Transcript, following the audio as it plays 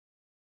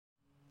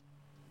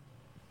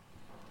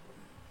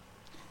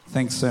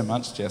Thanks so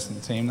much, Jess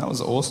and team. That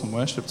was awesome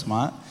worship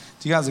tonight.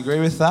 Do you guys agree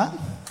with that?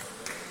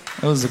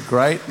 It was a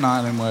great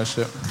night in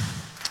worship.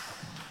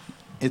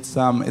 It's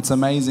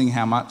amazing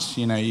how much,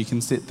 you can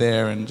sit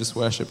there and just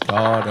worship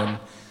God and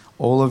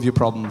all of your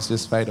problems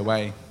just fade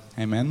away.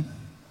 Amen?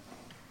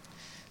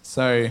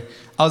 So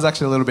I was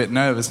actually a little bit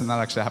nervous, and that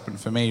actually happened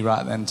for me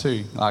right then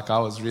too. I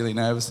was really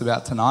nervous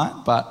about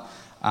tonight, but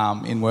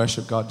in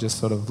worship, God just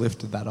sort of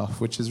lifted that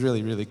off, which is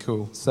really, really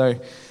cool. So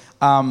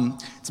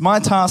it's my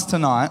task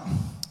tonight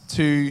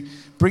to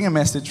bring a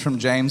message from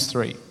James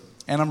 3.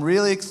 And I'm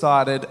really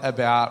excited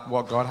about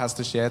what God has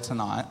to share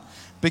tonight,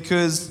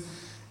 because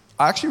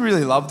I actually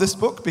really love this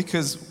book,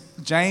 because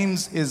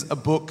James is a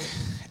book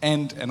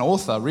and an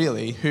author,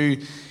 really, who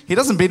he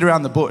doesn't beat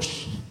around the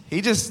bush.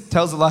 He just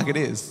tells it like it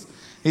is.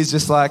 He's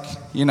just like,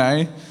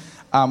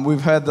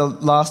 we've heard the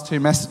last two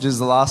messages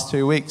the last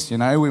 2 weeks,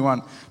 we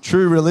want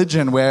true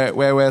religion where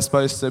we're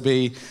supposed to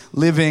be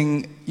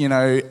living,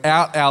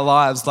 out our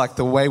lives like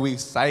the way we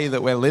say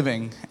that we're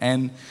living.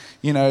 And,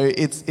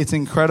 it's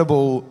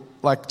incredible.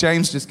 Like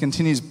James just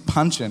continues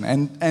punching,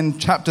 and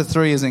chapter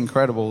 3 is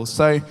incredible.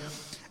 So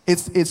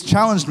it's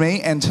challenged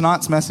me, and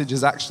tonight's message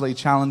is actually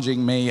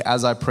challenging me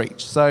as I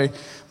preach. So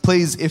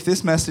please, if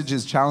this message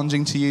is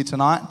challenging to you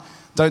tonight,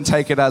 don't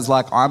take it as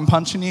like I'm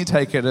punching you,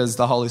 take it as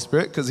the Holy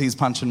Spirit, because he's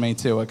punching me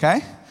too,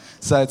 okay?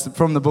 So it's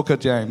from the book of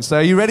James. So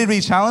are you ready to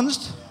be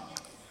challenged?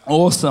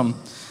 Awesome.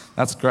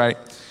 That's great.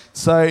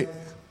 So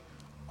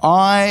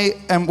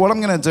what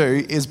I'm going to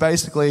do is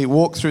basically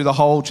walk through the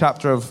whole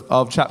chapter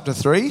of chapter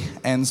 3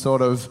 and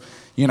sort of,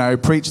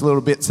 preach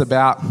little bits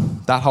about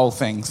that whole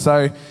thing.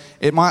 So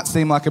it might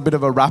seem like a bit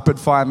of a rapid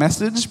fire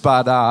message,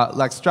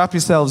 but strap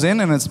yourselves in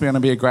and it's going to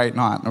be a great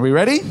night. Are we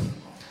ready?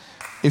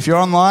 If you're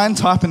online,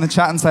 type in the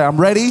chat and say, I'm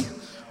ready.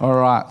 All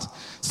right.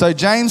 So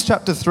James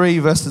chapter 3,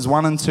 verses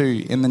 1 and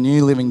 2 in the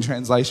New Living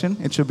Translation.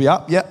 It should be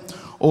up. Yep.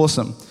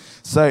 Awesome.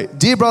 So,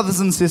 dear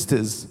brothers and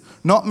sisters,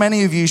 not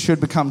many of you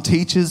should become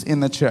teachers in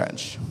the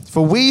church,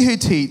 for we who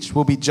teach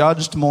will be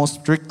judged more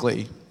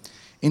strictly.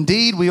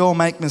 Indeed, we all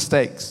make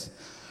mistakes.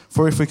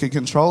 For if we could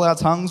control our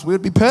tongues, we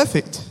would be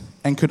perfect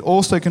and could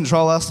also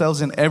control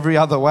ourselves in every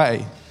other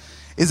way.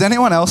 Is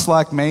anyone else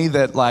like me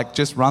that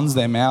just runs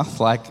their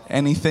mouth like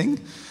anything?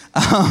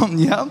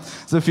 Yeah,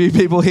 there's a few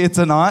people here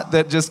tonight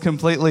that just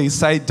completely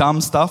say dumb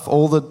stuff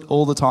all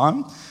the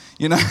time.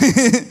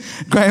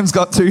 Graham's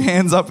got 2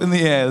 hands up in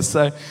the air,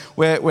 so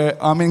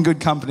I'm in good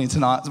company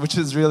tonight, which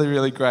is really,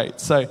 really great.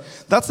 So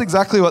that's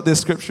exactly what this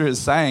scripture is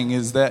saying,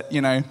 is that,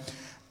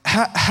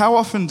 how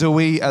often do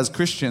we as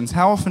Christians,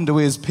 how often do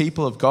we as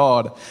people of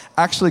God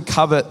actually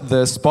covet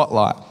the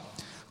spotlight?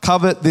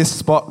 Covet this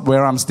spot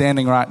where I'm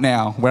standing right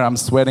now, where I'm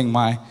sweating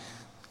my,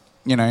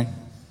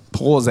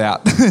 pores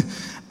out.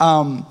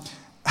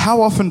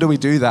 How often do we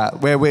do that,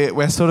 where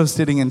we're sort of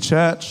sitting in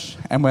church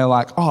and we're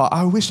like, oh,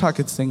 I wish I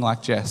could sing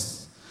like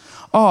Jess.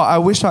 Oh, I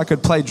wish I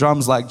could play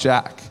drums like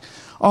Jack.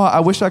 Oh, I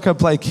wish I could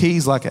play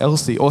keys like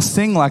Elsie, or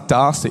sing like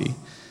Darcy,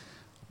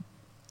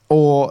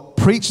 or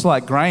preach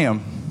like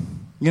Graham.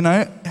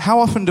 How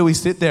often do we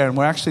sit there and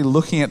we're actually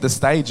looking at the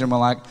stage and we're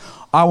like,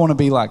 I want to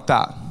be like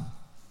that?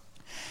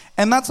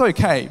 And that's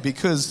okay,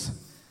 because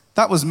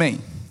that was me.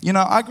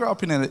 I grew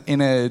up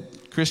in a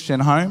Christian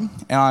home,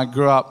 and I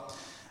grew up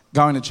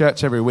going to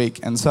church every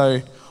week. And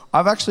so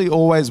I've actually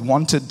always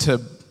wanted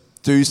to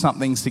do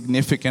something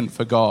significant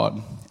for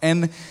God.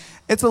 And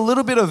it's a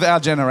little bit of our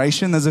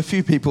generation. There's a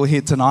few people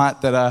here tonight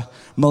that are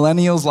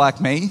millennials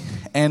like me.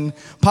 And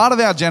part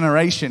of our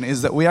generation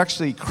is that we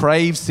actually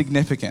crave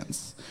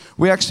significance.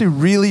 We actually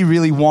really,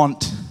 really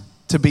want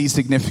to be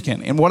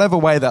significant in whatever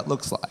way that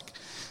looks like.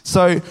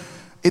 So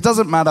it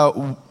doesn't matter,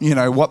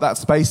 what that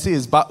space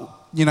is, but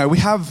we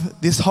have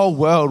this whole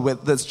world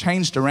that's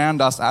changed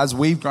around us as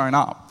we've grown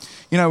up.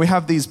 We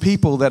have these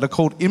people that are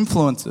called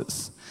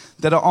influencers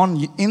that are on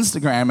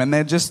Instagram, and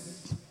they're just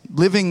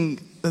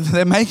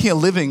they're making a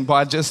living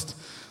by just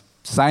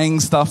saying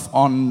stuff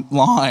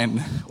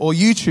online or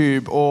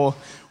YouTube or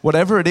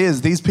whatever it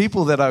is. These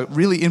people that are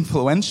really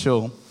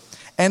influential.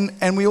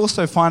 And we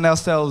also find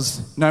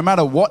ourselves, no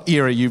matter what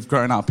era you've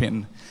grown up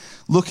in,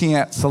 looking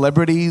at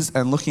celebrities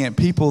and looking at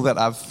people that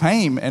have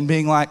fame and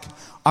being like,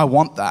 I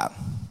want that.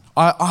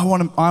 I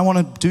want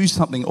to do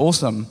something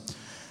awesome.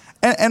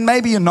 And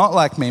maybe you're not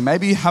like me.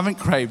 Maybe you haven't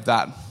craved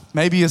that.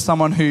 Maybe you're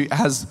someone who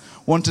has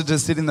wanted to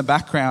sit in the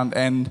background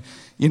and,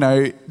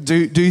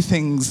 do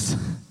things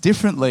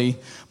differently,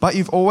 but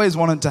you've always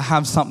wanted to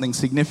have something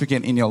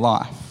significant in your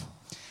life.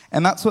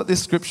 And that's what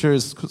this scripture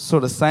is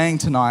sort of saying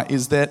tonight,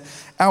 is that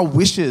our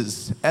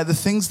wishes are the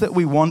things that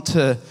we want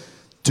to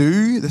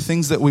do, the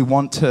things that we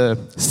want to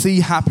see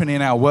happen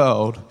in our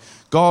world.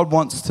 God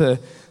wants to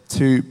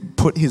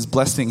put his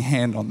blessing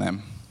hand on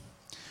them.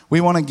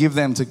 We want to give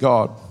them to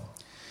God,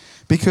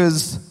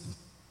 because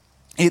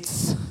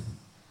it's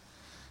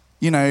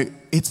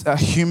a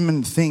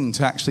human thing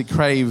to actually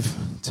crave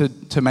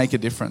to make a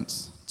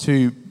difference,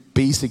 to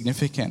be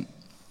significant.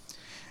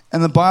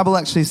 And the Bible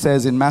actually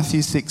says in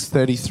Matthew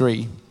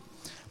 6:33,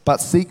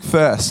 but seek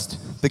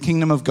first the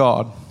kingdom of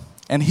God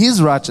and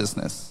his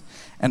righteousness,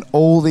 and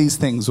all these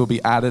things will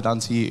be added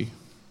unto you.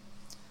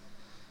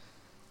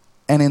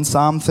 And in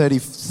Psalm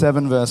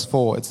 37 verse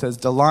 4, it says,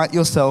 delight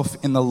yourself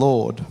in the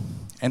Lord,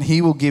 and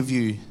he will give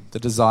you the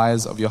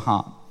desires of your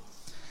heart.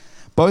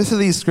 Both of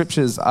these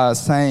scriptures are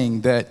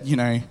saying that,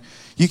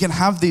 you can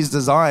have these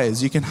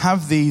desires, you can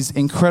have these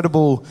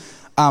incredible,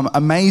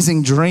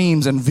 amazing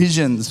dreams and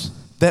visions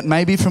that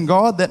may be from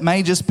God, that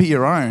may just be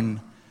your own,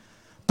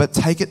 but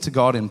take it to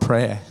God in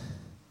prayer.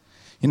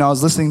 I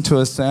was listening to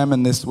a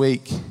sermon this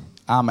week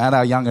at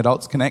our Young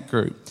Adults Connect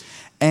group,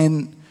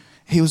 and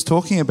he was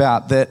talking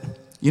about that,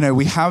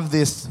 we have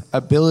this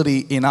ability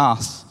in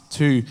us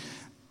to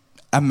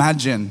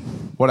imagine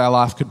what our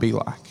life could be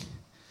like.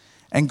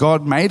 And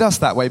God made us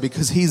that way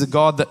because he's a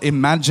God that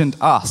imagined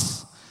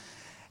us.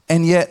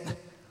 And yet,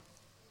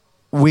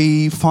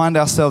 we find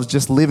ourselves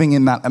just living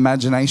in that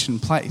imagination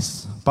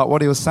place. But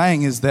what he was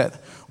saying is that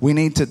we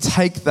need to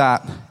take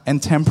that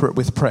and temper it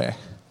with prayer.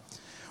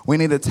 We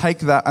need to take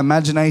that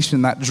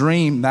imagination, that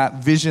dream,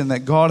 that vision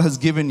that God has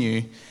given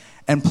you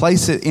and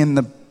place it in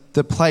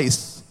the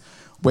place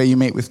where you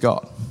meet with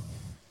God.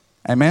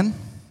 Amen?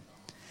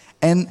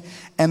 And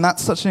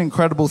that's such an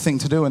incredible thing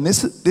to do. And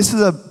this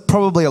is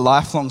probably a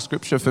lifelong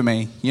scripture for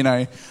me.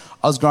 I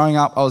was growing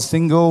up, I was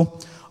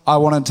single.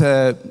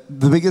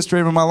 The biggest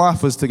dream of my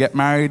life was to get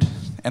married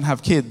and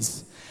have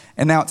kids.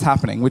 And now it's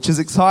happening, which is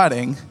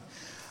exciting.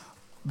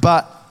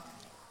 But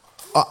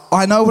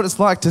I know what it's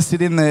like to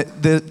sit in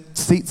the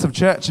seats of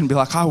church and be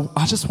like,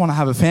 I just want to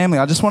have a family.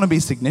 I just want to be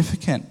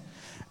significant.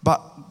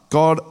 But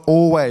God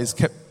always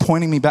kept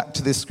pointing me back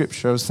to this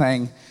scripture of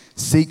saying,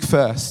 seek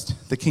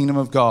first the kingdom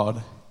of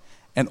God,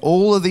 and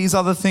all of these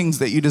other things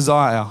that you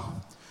desire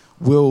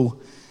will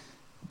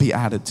be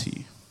added to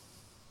you.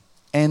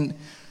 And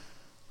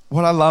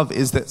what I love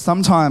is that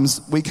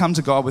sometimes we come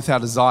to God with our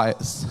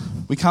desires.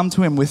 We come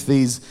to him with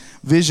these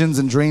visions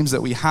and dreams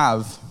that we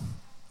have.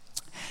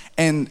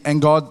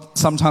 And God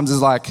sometimes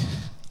is like,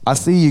 I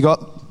see you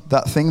got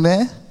that thing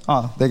there.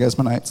 Oh, there goes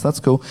my notes. That's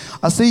cool.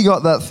 I see you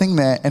got that thing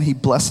there, and he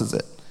blesses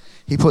it.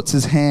 He puts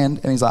his hand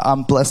and he's like,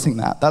 I'm blessing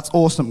that. That's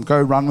awesome. Go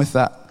run with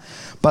that.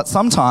 But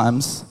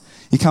sometimes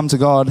you come to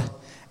God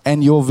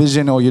and your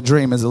vision or your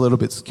dream is a little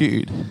bit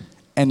skewed.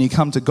 And you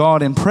come to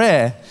God in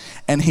prayer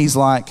and he's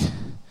like,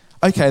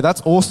 okay,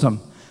 that's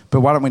awesome.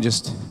 But why don't we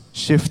just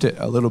shift it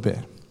a little bit?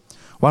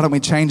 Why don't we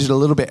change it a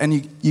little bit?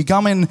 And you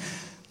come in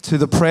to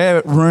the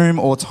prayer room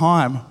or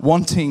time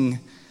wanting,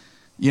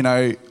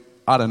 a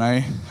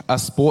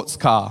sports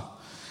car.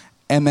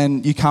 And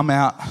then you come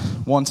out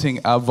wanting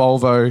a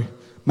Volvo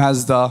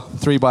Mazda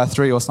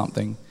 3x3 or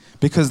something,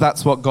 because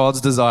that's what God's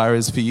desire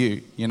is for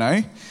you,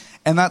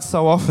 And that's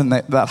so often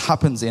that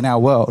happens in our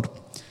world.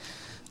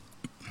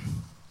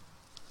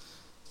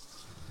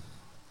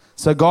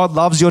 So God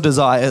loves your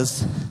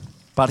desires,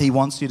 but he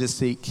wants you to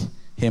seek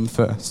him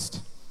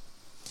first.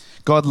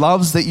 God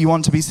loves that you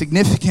want to be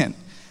significant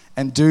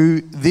and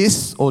do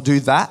this or do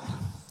that,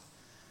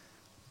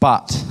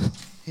 but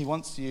he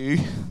wants you,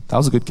 that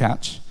was a good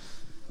catch,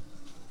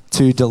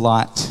 to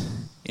delight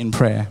in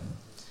prayer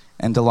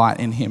and delight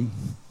in him.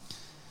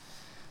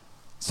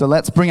 So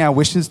let's bring our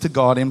wishes to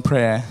God in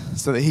prayer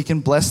so that he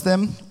can bless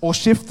them or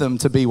shift them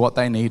to be what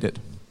they needed.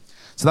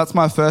 So that's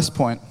my first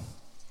point.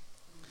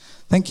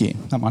 Thank you.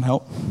 That might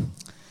help.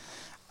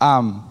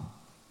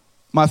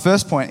 My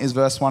first point is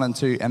verse 1 and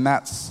 2, and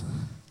that's,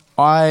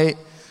 I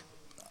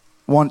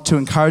want to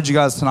encourage you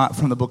guys tonight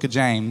from the book of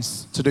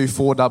James to do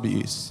 4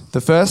 W's.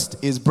 The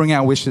first is bring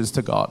our wishes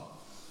to God.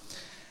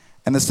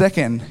 And the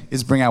second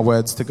is bring our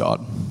words to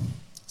God.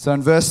 So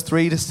in verse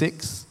 3 to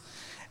 6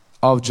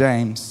 of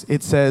James,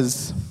 it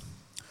says,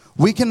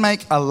 we can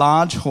make a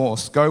large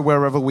horse go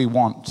wherever we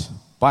want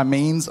by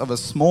means of a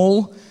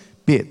small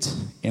bit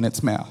in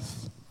its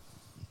mouth.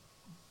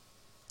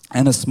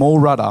 And a small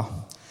rudder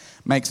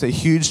makes a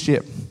huge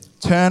ship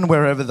turn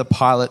wherever the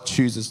pilot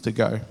chooses to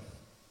go.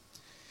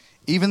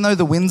 Even though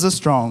the winds are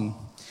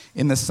strong,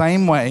 in the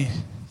same way,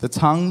 the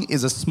tongue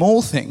is a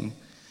small thing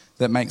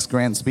that makes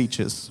grand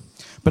speeches.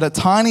 But a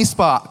tiny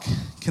spark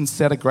can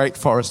set a great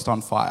forest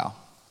on fire.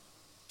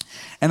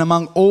 And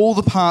among all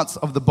the parts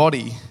of the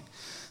body,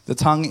 the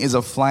tongue is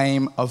a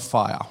flame of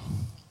fire.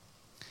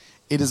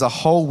 It is a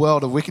whole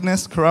world of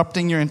wickedness,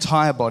 corrupting your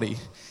entire body.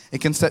 It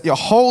can set your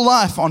whole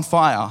life on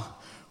fire,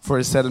 for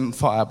it is set on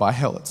fire by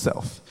hell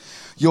itself.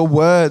 Your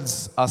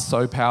words are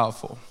so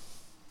powerful.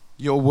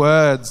 Your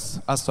words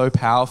are so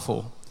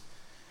powerful.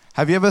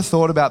 Have you ever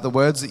thought about the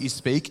words that you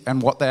speak and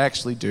what they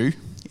actually do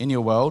in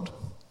your world?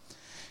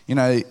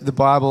 The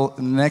Bible,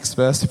 in the next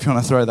verse, if you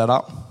want to throw that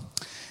up,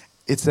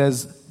 it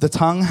says, the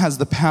tongue has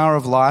the power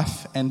of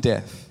life and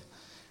death,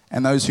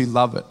 and those who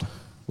love it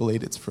will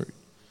eat its fruit.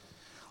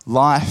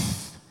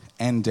 Life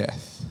and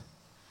death.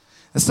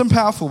 There's some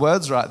powerful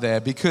words right there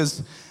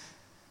because,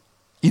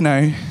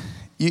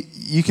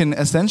 you can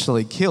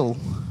essentially kill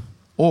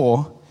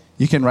or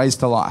you can raise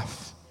to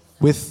life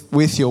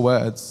with your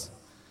words.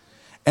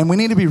 And we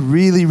need to be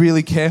really,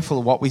 really careful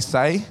of what we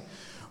say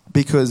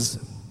because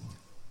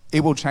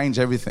it will change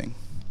everything.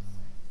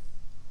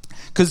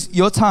 Because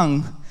your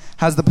tongue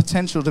has the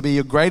potential to be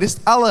your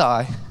greatest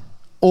ally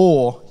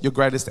or your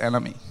greatest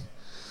enemy.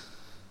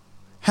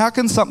 How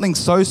can something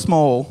so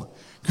small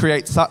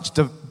create such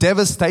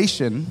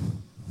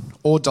devastation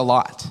or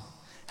delight?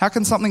 How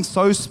can something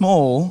so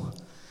small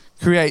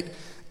create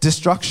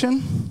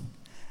destruction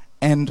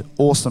and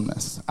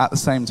awesomeness at the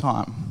same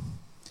time?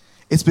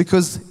 It's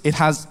because it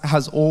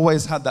has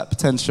always had that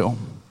potential.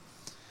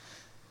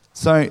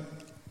 So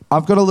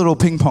I've got a little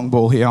ping pong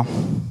ball here.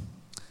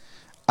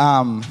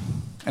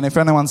 And if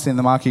anyone's seen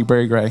the Marky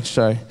Bregray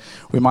show,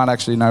 we might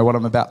actually know what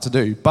I'm about to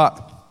do. But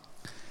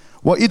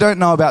what you don't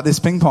know about this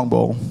ping pong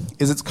ball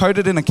is it's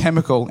coated in a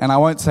chemical, and I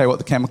won't say what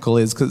the chemical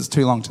is because it's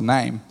too long to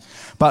name,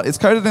 but it's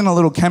coated in a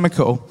little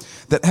chemical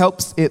that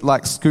helps it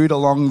like scoot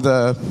along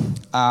the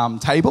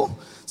table,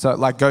 so it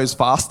like goes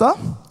faster.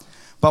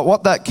 But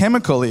what that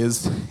chemical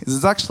is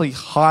it's actually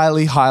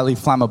highly, highly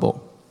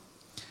flammable.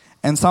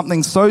 And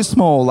something so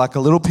small like a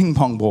little ping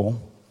pong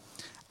ball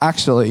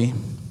actually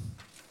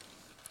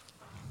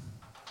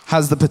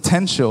has the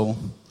potential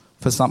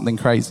for something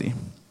crazy.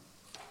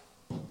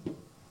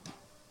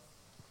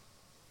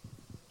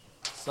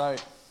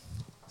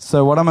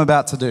 So what I'm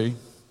about to do,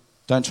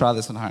 don't try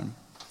this at home,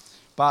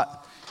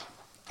 but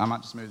I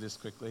might just move this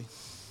quickly.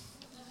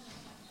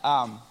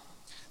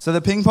 So the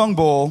ping pong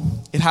ball,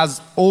 it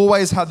has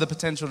always had the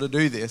potential to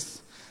do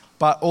this,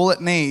 but all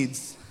it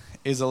needs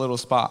is a little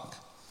spark.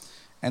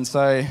 And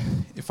so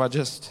if I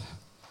just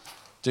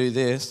do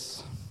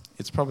this,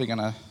 it's probably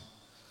gonna,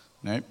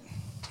 nope.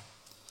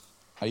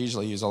 I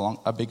usually use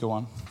a bigger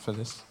one for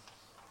this.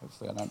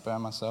 Hopefully I don't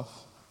burn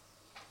myself.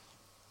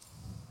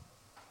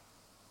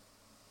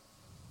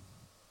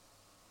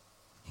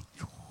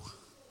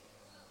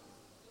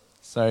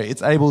 So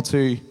it's able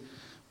to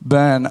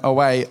burn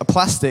away a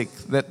plastic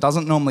that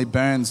doesn't normally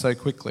burn so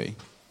quickly.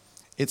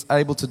 It's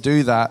able to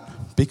do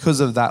that because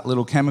of that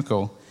little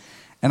chemical.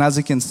 And as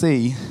you can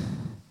see,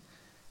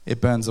 it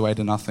burns away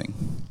to nothing.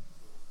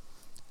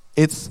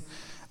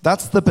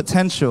 That's the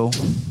potential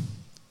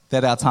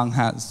that our tongue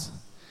has.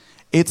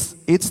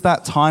 It's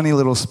that tiny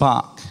little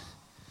spark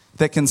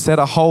that can set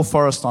a whole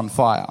forest on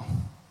fire.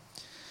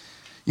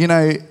 You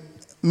know,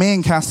 me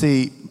and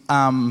Cassie,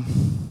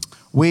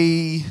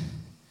 we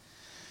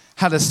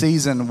had a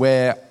season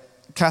where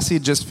Cassie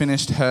had just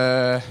finished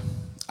her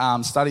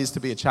studies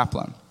to be a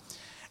chaplain.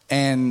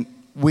 And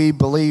we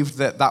believed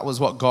that that was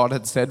what God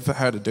had said for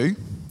her to do.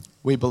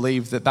 We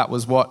believed that that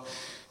was what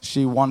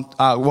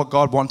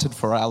God wanted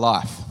for our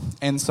life.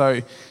 And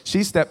so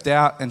she stepped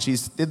out and she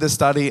did the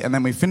study, and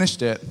then we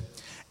finished it.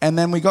 And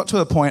then we got to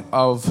a point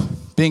of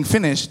being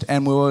finished,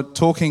 and we were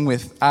talking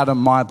with Adam,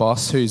 my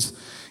boss, who's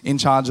in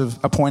charge of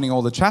appointing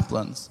all the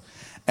chaplains.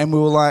 And we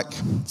were like,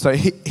 so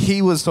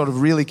he was sort of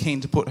really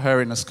keen to put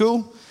her in a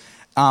school,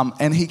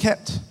 and he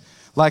kept,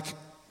 like,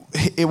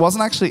 it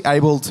wasn't actually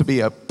able to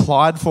be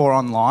applied for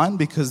online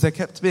because there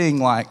kept being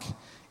like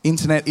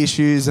internet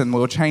issues, and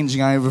we were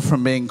changing over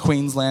from being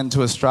Queensland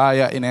to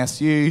Australia in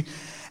SU.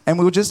 And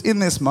we were just in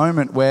this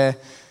moment where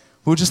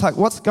we were just like,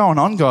 what's going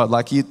on, God?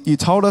 Like, you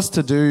told Cassie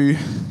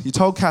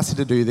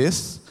to do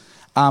this,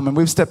 and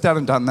we've stepped out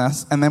and done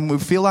this, and then we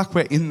feel like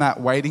we're in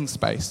that waiting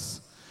space.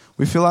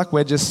 We feel like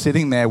we're just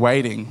sitting there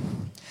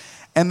waiting.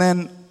 And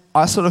then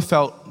I sort of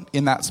felt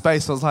in that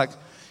space, I was like,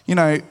 you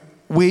know,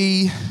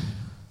 we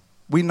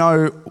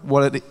know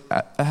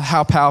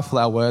how powerful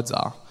our words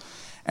are.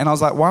 And I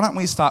was like, why don't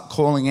we start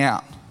calling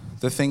out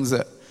the things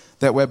that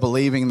we're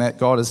believing that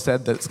God has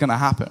said that it's going to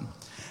happen?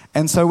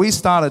 And so we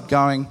started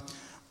going,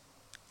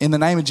 in the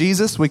name of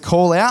Jesus, we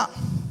call out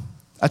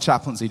a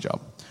chaplaincy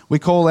job. We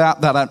call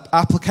out that an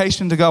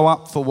application to go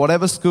up for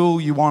whatever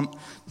school you want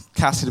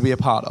Cassie to be a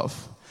part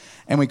of.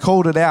 And we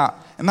called it out.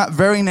 And that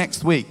very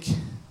next week,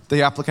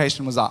 the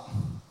application was up.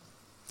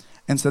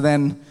 And so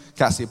then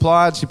Cassie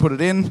applied, she put it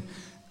in.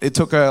 It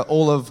took her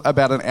all of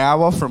about an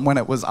hour from when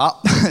it was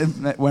up,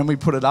 when we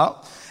put it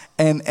up.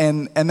 And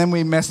then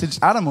we messaged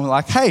Adam and we're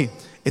like, hey,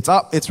 it's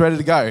up, it's ready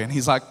to go. And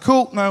he's like,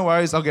 cool, no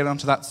worries, I'll get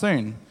onto that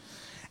soon.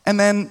 And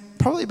then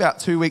probably about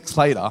 2 weeks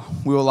later,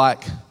 we were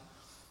like,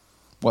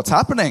 what's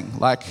happening?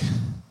 Like,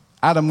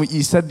 Adam,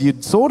 you said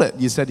you'd sort it.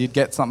 You said you'd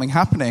get something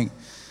happening.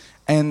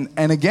 And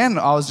again,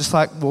 I was just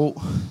like, well,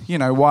 you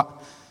know what?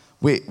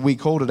 We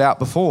called it out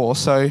before,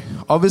 so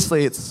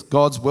obviously it's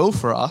God's will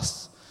for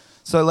us.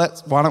 So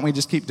why don't we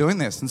just keep doing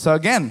this? And so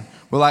again,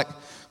 we're like,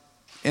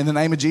 in the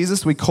name of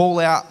Jesus, we call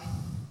out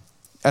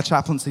a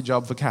chaplaincy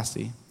job for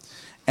Cassie.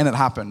 And it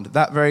happened.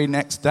 That very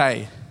next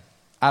day,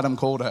 Adam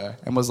called her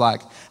and was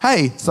like,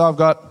 hey, so I've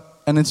got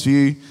an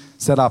interview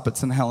set up at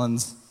St.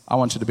 Helens. I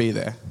want you to be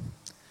there.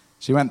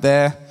 She went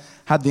there,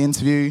 had the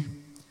interview,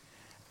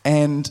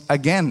 and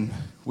again,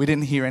 we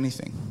didn't hear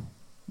anything.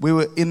 We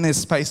were in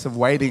this space of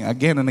waiting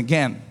again and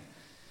again.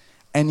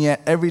 And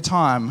yet every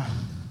time,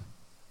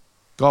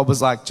 God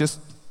was like, just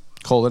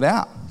call it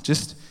out.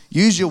 Just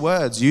use your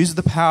words. Use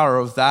the power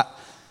of that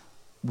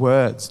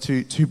words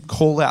to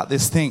call out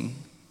this thing.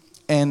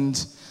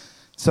 And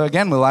so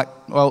again, we're like,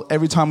 well,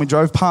 every time we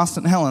drove past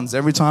St. Helens,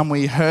 every time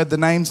we heard the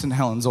name St.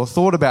 Helens or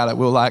thought about it,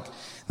 we were like,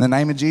 in the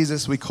name of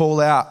Jesus, we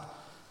call out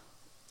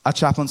a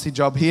chaplaincy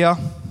job here.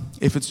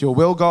 If it's your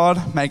will,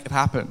 God, make it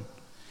happen.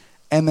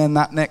 And then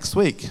that next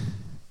week,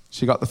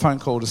 she got the phone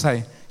call to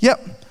say, yep,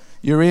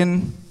 you're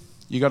in,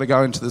 you got to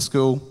go into the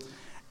school.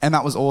 And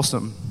that was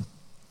awesome.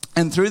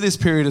 And through this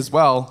period as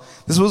well,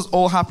 this was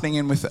all happening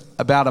in with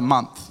about a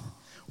month.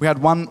 We had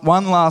one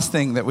last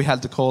thing that we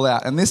had to call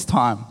out. And this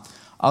time,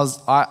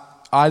 I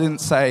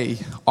didn't say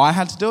I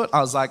had to do it.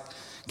 I was like,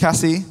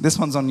 Cassie, this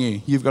one's on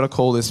you. You've got to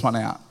call this one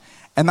out.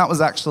 And that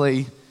was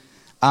actually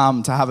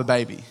to have a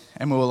baby.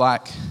 And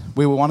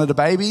we wanted a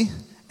baby.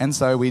 And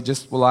so we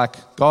just were like,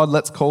 God,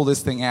 let's call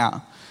this thing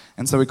out.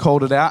 And so we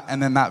called it out.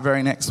 And then that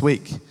very next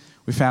week,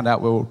 we found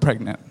out we were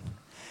pregnant.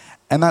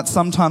 And that's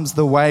sometimes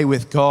the way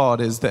with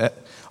God, is that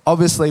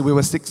obviously we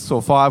were 6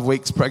 or 5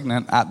 weeks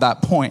pregnant at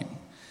that point.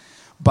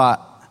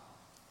 But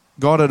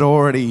God had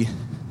already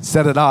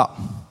set it up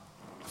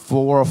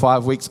 4 or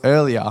 5 weeks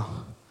earlier.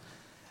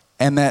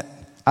 And that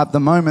at the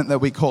moment that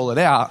we call it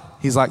out,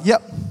 he's like,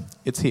 yep,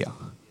 it's here.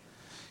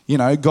 You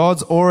know,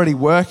 God's already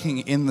working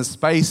in the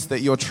space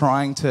that you're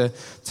trying to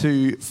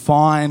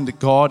find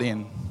God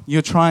in.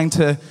 You're trying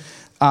to,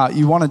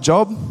 you want a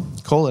job?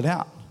 Call it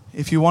out.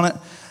 If you want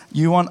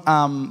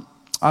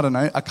I don't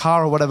know, a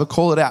car or whatever,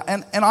 call it out.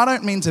 And I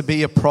don't mean to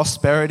be a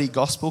prosperity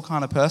gospel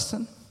kind of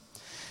person,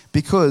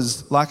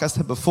 because, like I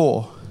said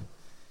before,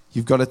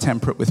 you've got to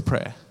temper it with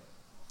prayer.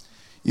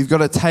 You've got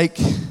to take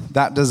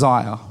that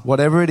desire,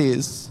 whatever it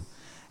is,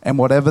 and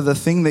whatever the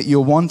thing that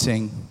you're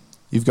wanting,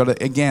 you've got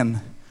to,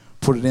 again,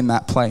 put it in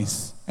that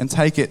place and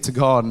take it to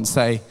God and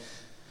say,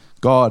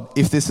 God,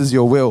 if this is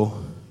your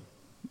will,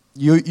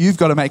 you've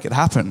got to make it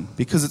happen,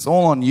 because it's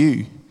all on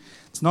you.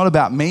 It's not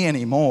about me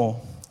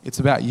anymore. It's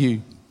about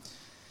you.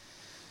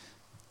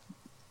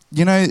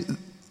 You know,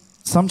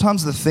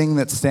 sometimes the thing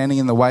that's standing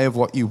in the way of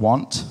what you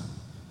want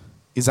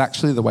is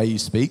actually the way you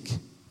speak,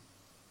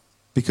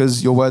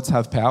 because your words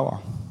have power.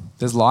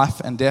 There's life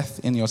and death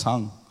in your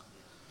tongue.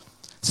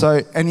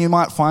 So, and you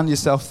might find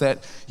yourself that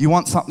you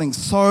want something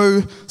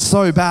so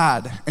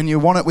bad, and you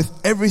want it with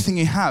everything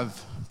you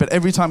have, but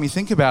every time you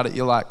think about it,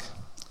 you're like,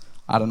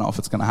 I don't know if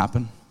it's going to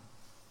happen.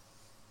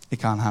 It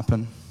can't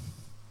happen.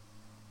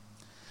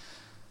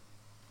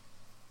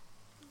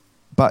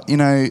 But, you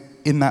know,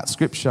 in that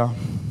scripture,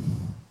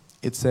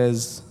 it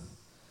says,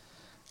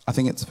 I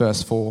think it's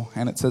verse 4,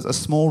 and it says, a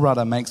small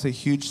rudder makes a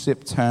huge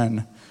ship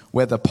turn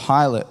where the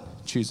pilot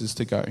chooses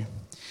to go,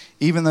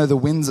 even though the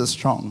winds are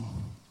strong.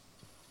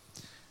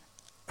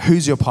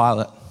 Who's your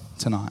pilot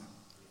tonight?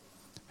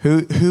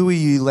 Who are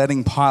you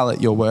letting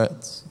pilot your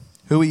words?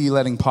 Who are you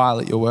letting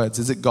pilot your words?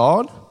 Is it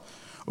God,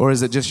 or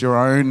is it just your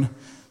own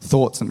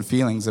thoughts and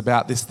feelings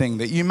about this thing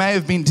that you may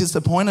have been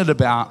disappointed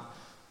about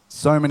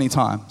so many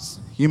times?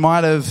 You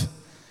might have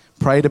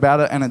prayed about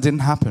it and it didn't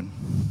happen.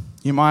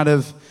 You might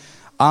have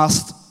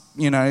asked,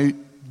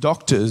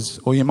 doctors,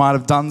 or you might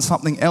have done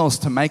something else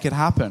to make it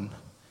happen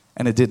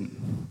and it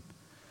didn't.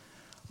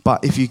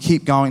 But if you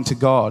keep going to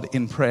God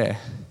in prayer,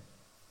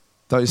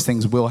 those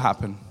things will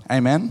happen.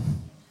 Amen?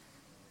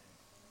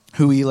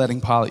 Who are you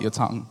letting pilot your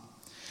tongue?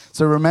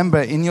 So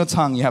remember, in your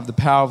tongue you have the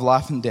power of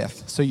life and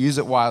death, so use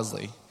it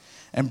wisely.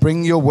 And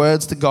bring your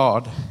words to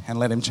God and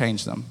let him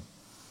change them.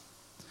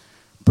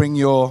 Bring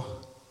your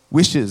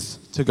wishes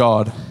to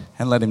God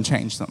and let him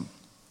change them.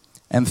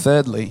 And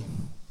thirdly,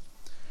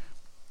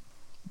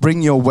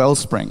 bring your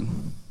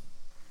wellspring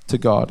to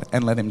God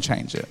and let him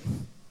change it.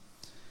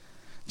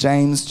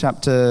 James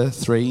chapter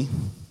 3,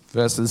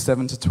 verses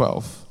 7 to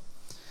 12.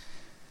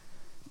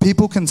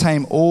 People can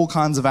tame all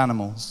kinds of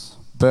animals,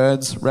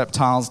 birds,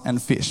 reptiles,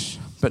 and fish,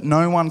 but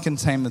no one can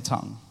tame the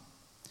tongue.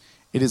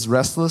 It is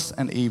restless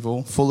and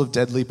evil, full of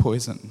deadly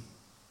poison.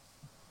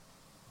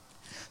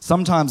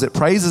 Sometimes it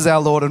praises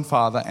our Lord and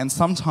Father, and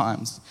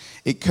sometimes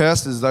it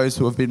curses those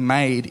who have been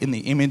made in the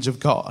image of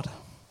God.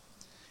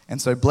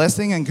 And so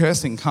blessing and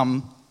cursing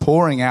come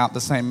pouring out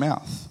the same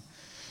mouth.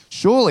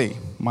 Surely,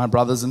 my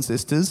brothers and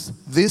sisters,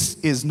 this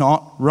is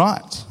not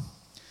right.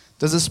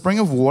 Does a spring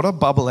of water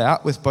bubble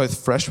out with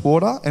both fresh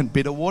water and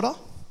bitter water?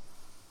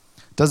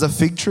 Does a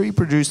fig tree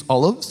produce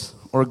olives,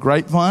 or a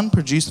grapevine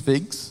produce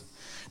figs?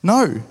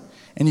 No,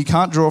 and you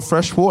can't draw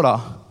fresh water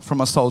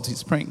from a salty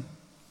spring.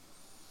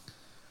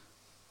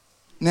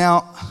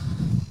 Now,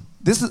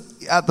 this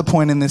is at the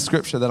point in this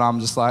scripture that I'm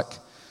just like,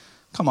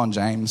 come on,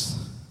 James.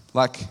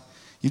 Like,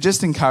 you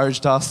just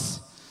encouraged us,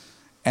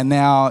 and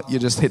now you're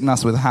just hitting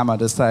us with a hammer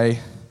to say,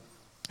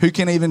 who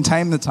can even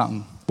tame the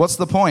tongue? What's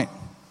the point?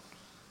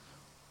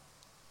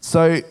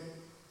 So,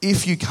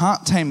 if you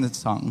can't tame the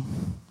tongue,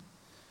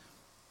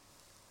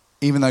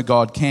 even though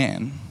God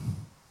can,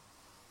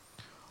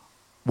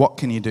 what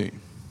can you do?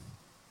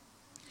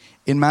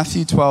 In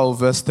Matthew 12,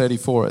 verse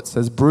 34, it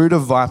says, brood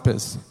of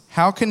vipers,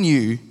 how can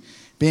you,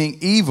 being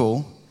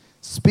evil,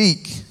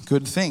 speak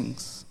good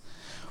things?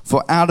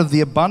 For out of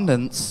the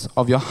abundance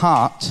of your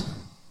heart,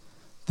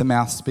 the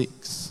mouth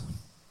speaks.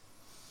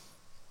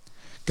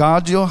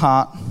 Guard your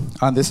heart,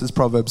 and this is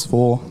Proverbs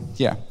 4,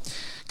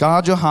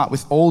 Guard your heart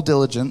with all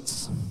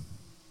diligence,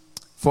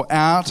 for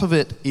out of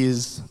it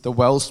is the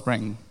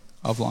wellspring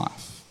of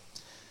life.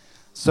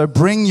 So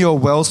bring your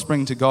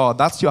wellspring to God.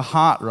 That's your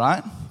heart,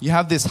 right? You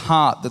have this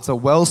heart that's a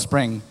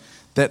wellspring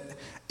that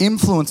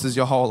influences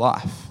your whole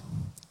life.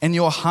 And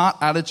your heart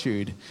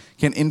attitude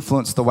can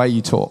influence the way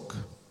you talk.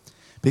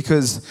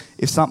 Because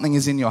if something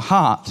is in your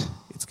heart,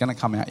 it's going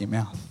to come out your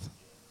mouth.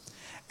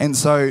 And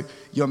so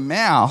your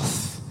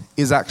mouth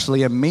is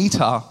actually a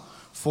meter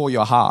for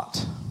your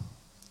heart.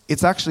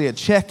 It's actually a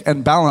check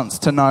and balance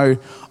to know,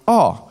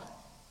 oh,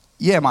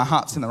 yeah, my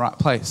heart's in the right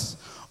place.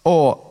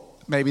 Or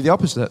maybe the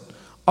opposite.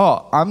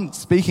 Oh, I'm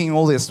speaking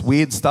all this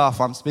weird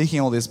stuff. I'm speaking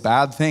all these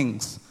bad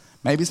things.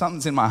 Maybe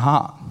something's in my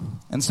heart.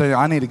 And so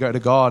I need to go to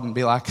God and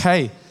be like,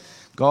 hey,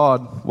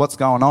 God, what's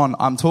going on?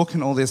 I'm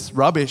talking all this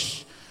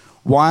rubbish.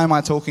 Why am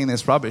I talking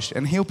this rubbish?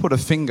 And he'll put a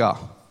finger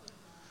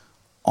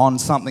on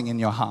something in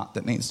your heart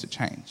that needs to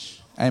change.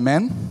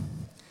 Amen?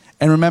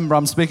 And remember,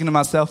 I'm speaking to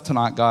myself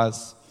tonight,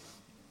 guys.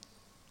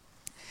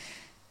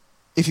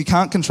 If you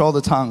can't control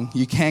the tongue,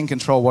 you can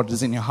control what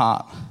is in your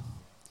heart.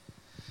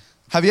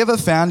 Have you ever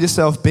found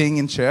yourself being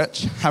in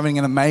church, having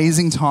an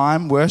amazing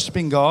time,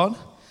 worshiping God,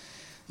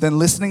 then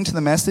listening to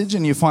the message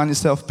and you find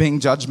yourself being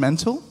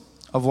judgmental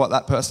of what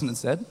that person has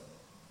said?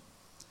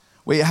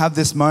 Where you have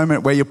this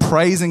moment where you're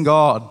praising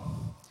God,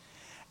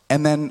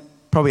 and then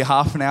probably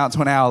half an hour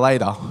to an hour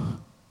later,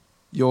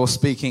 you're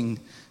speaking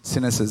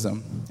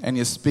cynicism and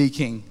you're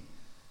speaking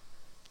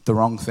the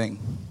wrong thing.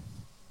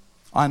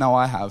 I know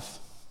I have.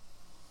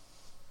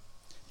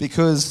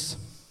 Because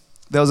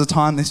there was a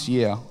time this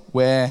year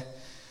where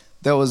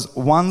there was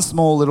one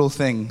small little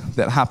thing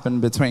that happened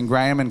between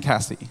Graham and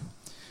Cassie,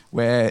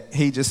 where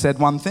he just said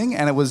one thing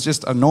and it was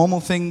just a normal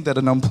thing that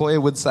an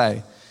employer would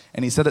say.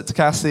 And he said it to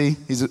Cassie.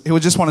 He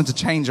just wanted to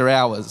change her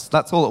hours.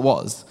 That's all it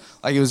was.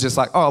 Like, he was just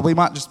like, oh, we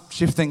might just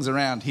shift things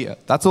around here.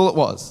 That's all it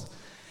was.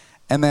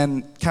 And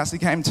then Cassie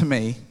came to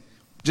me,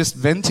 just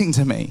venting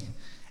to me.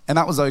 And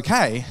that was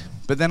okay.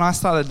 But then I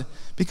started,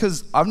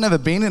 because I've never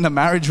been in a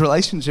marriage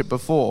relationship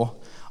before,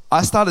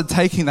 I started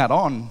taking that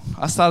on.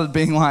 I started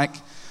being like,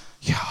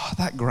 yeah,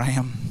 that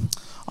Graham,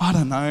 I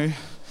don't know.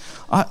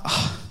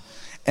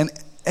 And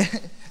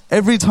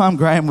every time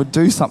Graham would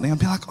do something, I'd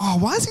be like, oh,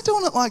 why is he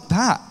doing it like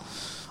that?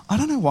 I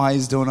don't know why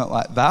he's doing it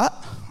like that.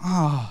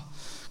 Oh,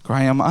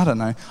 Graham, I don't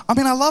know. I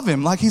mean, I love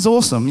him. Like, he's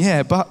awesome.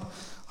 Yeah, but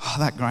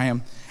that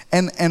Graham.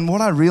 And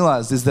what I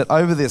realized is that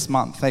over this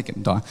month, they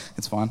can die.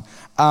 It's fine.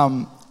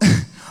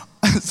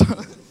 So,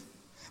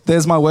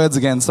 there's my words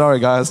again. Sorry,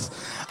 guys.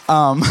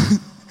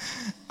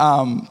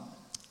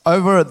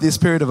 Over this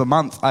period of a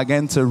month, I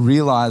began to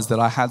realize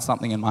that I had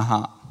something in my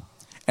heart.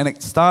 And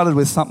it started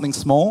with something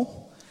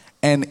small.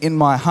 And in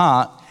my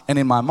heart and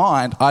in my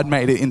mind, I'd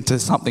made it into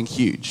something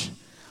huge.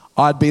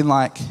 I'd been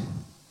like,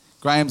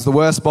 Graham's the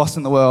worst boss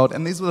in the world.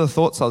 And these were the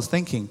thoughts I was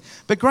thinking.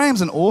 But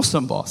Graham's an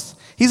awesome boss.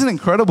 He's an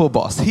incredible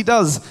boss. He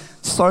does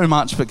so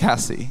much for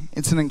Cassie.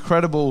 It's an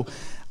incredible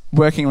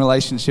working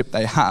relationship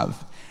they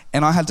have.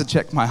 And I had to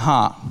check my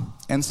heart.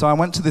 And so I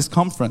went to this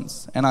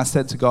conference and I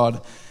said to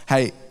God,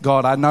 hey,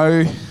 God, I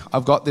know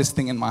I've got this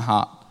thing in my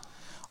heart.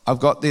 I've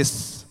got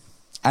this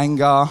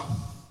anger,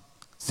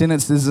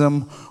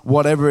 cynicism,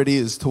 whatever it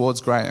is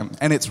towards Graham.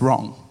 And it's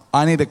wrong.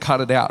 I need to cut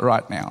it out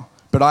right now.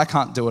 But I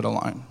can't do it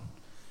alone.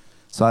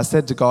 So I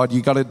said to God,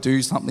 you got to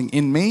do something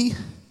in me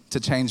to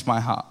change my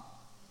heart.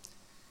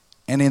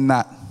 And in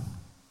that,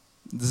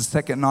 the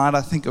second night,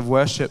 I think, of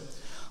worship,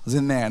 I was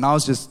in there and I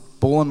was just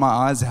bawling my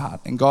eyes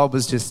out. And God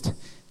was just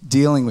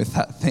dealing with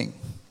that thing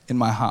in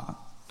my heart.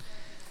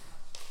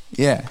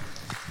 Yeah.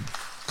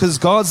 Because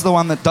God's the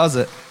one that does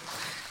it.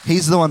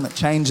 He's the one that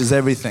changes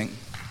everything.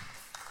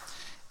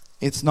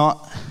 It's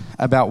not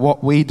about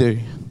what we do.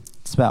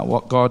 It's about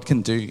what God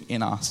can do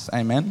in us.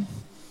 Amen?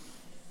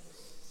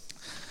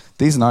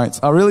 These notes.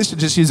 I really should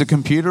just use a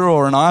computer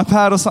or an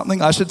iPad or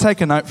something. I should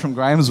take a note from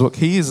Graham's book.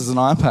 He uses an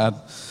iPad.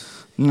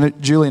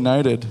 Duly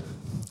noted.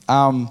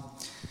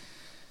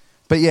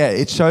 But yeah,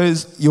 it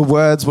shows, your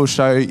words will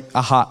show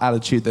a heart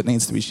attitude that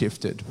needs to be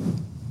shifted.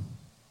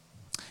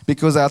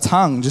 Because our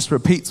tongue just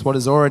repeats what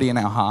is already in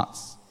our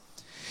hearts.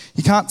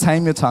 You can't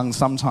tame your tongue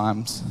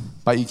sometimes,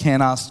 but you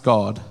can ask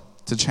God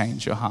to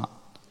change your heart.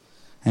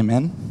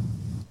 Amen?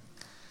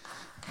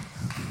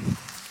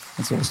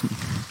 That's awesome.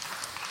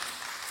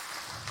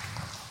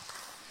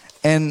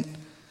 And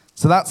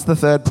so that's the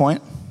third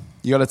point.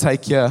 You got to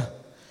take your,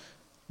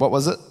 what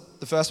was it?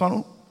 The first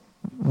one?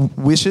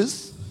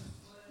 Wishes,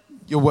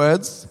 your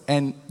words,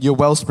 and your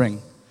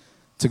wellspring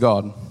to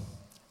God.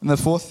 And the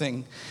fourth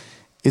thing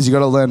is you got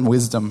to learn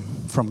wisdom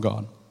from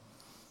God.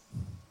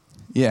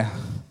 Yeah.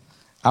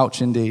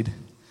 Ouch indeed.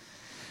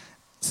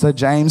 So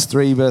James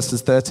 3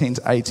 verses 13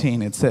 to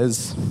 18, it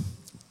says,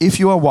 if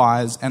you are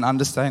wise and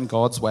understand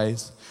God's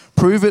ways,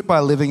 prove it by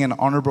living an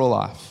honorable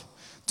life,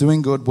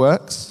 doing good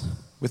works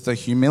with the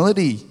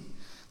humility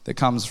that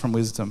comes from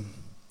wisdom.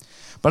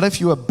 But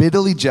if you are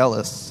bitterly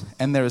jealous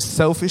and there is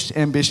selfish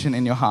ambition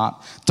in your heart,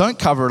 don't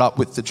cover it up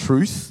with the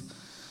truth.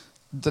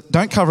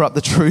 Don't cover up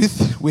the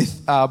truth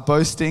with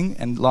boasting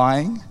and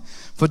lying.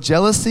 For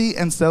jealousy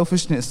and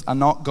selfishness are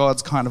not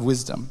God's kind of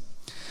wisdom.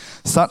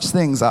 Such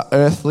things are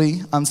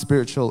earthly,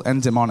 unspiritual,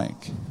 and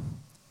demonic.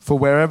 For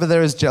wherever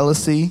there is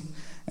jealousy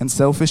and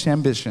selfish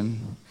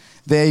ambition,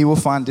 there you will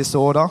find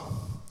disorder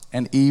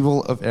and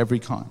evil of every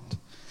kind.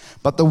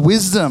 But the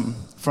wisdom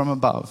from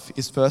above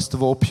is first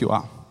of all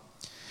pure.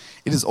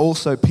 It is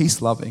also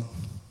peace-loving,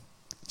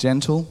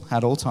 gentle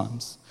at all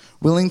times,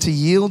 willing to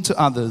yield to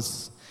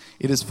others.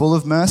 It is full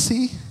of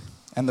mercy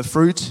and the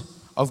fruit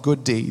of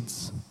good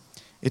deeds.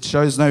 It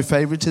shows no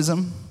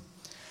favoritism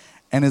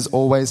and is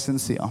always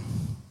sincere.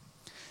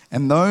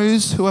 And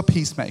those who are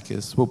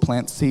peacemakers will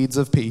plant seeds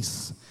of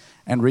peace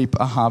and reap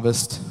a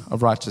harvest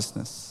of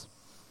righteousness.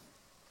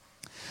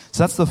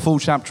 So that's the full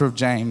chapter of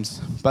James.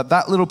 But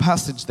that little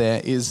passage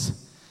there is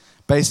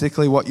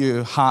basically what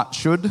your heart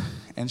should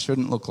and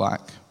shouldn't look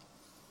like.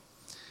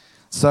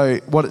 So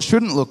what it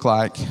shouldn't look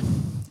like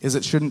is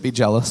it shouldn't be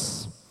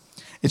jealous.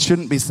 It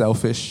shouldn't be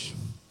selfish.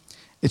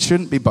 It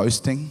shouldn't be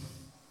boasting.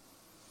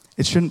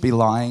 It shouldn't be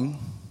lying.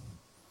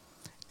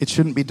 It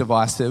shouldn't be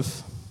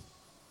divisive.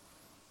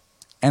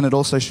 And it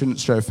also shouldn't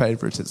show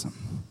favoritism.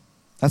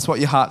 That's what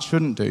your heart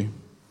shouldn't do.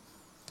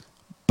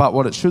 But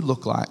what it should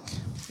look like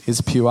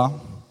is pure,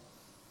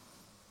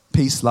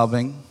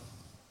 peace-loving,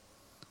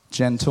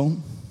 gentle,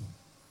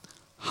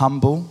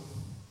 humble,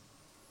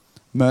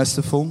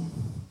 merciful,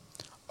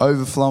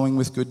 overflowing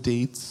with good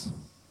deeds,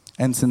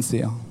 and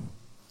sincere.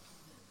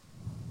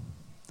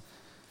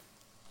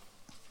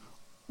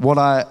 What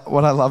I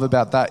love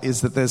about that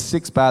is that there's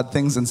 6 bad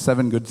things and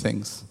 7 good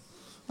things.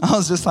 I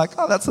was just like,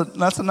 oh, that's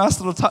a nice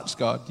little touch,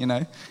 God, you know?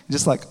 You're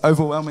just like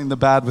overwhelming the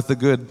bad with the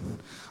good.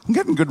 I'm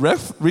getting good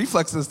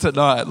reflexes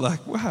tonight,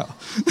 like, wow.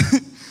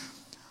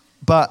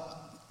 But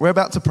we're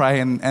about to pray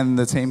and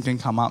the team can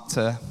come up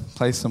to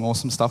play some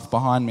awesome stuff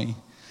behind me.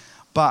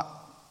 But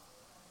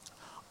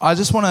I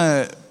just want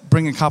to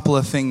bring a couple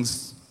of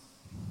things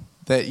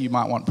that you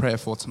might want prayer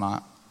for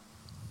tonight.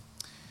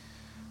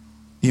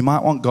 You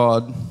might want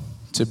God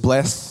to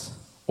bless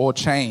or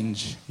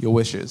change your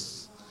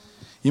wishes.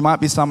 You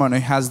might be someone who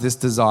has this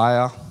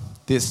desire,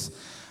 this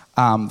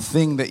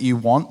thing that you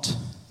want,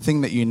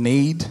 thing that you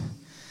need,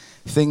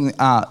 thing.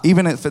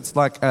 Even if it's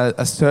like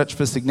a search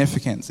for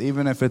significance,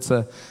 even if it's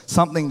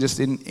something just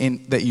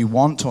in that you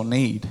want or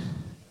need,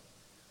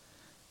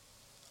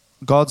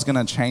 God's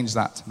going to change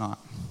that tonight.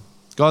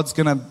 God's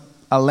going to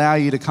allow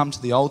you to come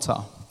to the altar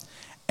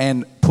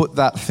and put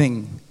that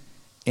thing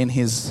in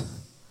His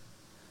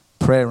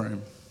prayer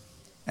room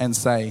and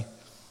say,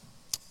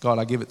 God,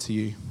 I give it to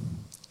you.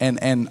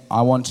 And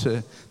I want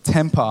to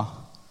temper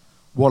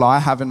what I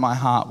have in my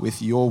heart with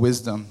your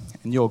wisdom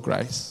and your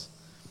grace.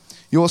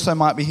 You also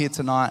might be here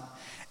tonight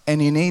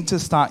and you need to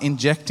start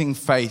injecting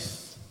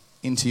faith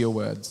into your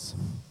words.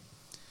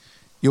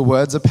 Your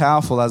words are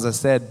powerful, as I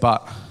said,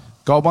 but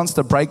God wants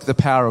to break the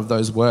power of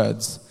those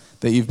words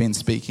that you've been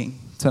speaking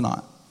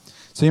tonight.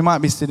 So you might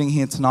be sitting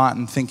here tonight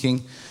and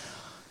thinking,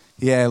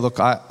 yeah, look,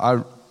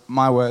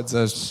 my words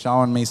are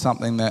showing me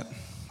something that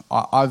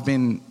I've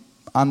been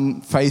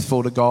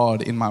unfaithful to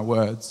God in my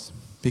words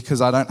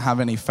because I don't have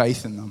any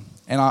faith in them.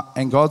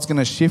 And God's going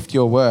to shift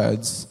your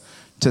words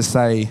to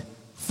say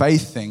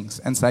faith things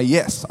and say,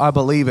 yes, I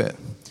believe it.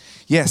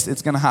 Yes,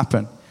 it's going to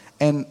happen.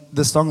 And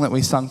the song that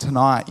we sung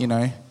tonight, you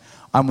know,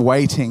 I'm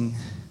waiting,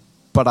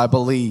 but I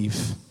believe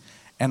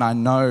and I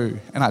know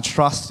and I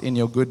trust in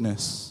your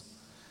goodness.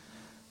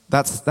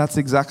 That's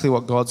exactly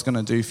what God's going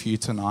to do for you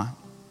tonight.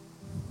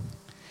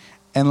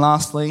 And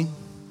lastly,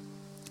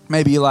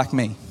 maybe you're like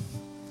me.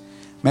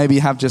 Maybe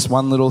you have just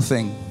one little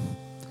thing,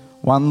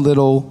 one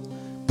little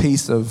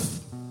piece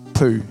of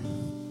poo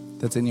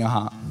that's in your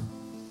heart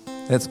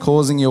that's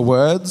causing your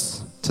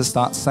words to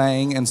start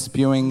saying and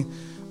spewing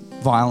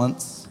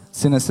violence,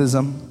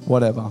 cynicism,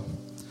 whatever.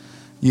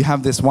 You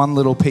have this one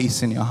little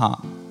piece in your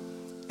heart,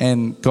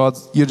 and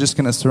you're just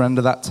going to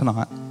surrender that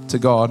tonight to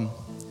God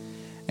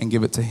and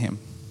give it to Him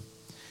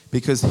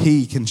because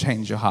He can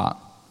change your heart.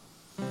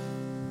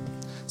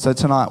 So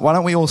tonight, why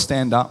don't we all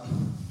stand up?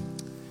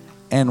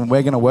 And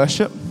we're going to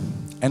worship.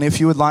 And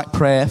if you would like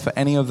prayer for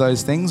any of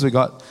those things, we've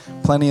got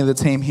plenty of the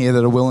team here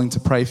that are willing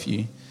to pray for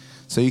you.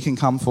 So you can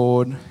come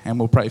forward and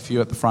we'll pray for you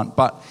at the front.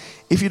 But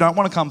if you don't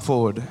want to come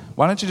forward,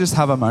 why don't you just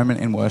have a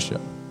moment in worship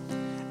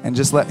and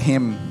just let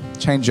Him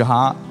change your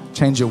heart,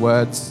 change your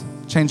words,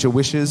 change your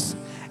wishes,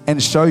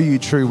 and show you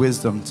true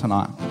wisdom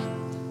tonight.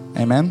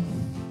 Amen.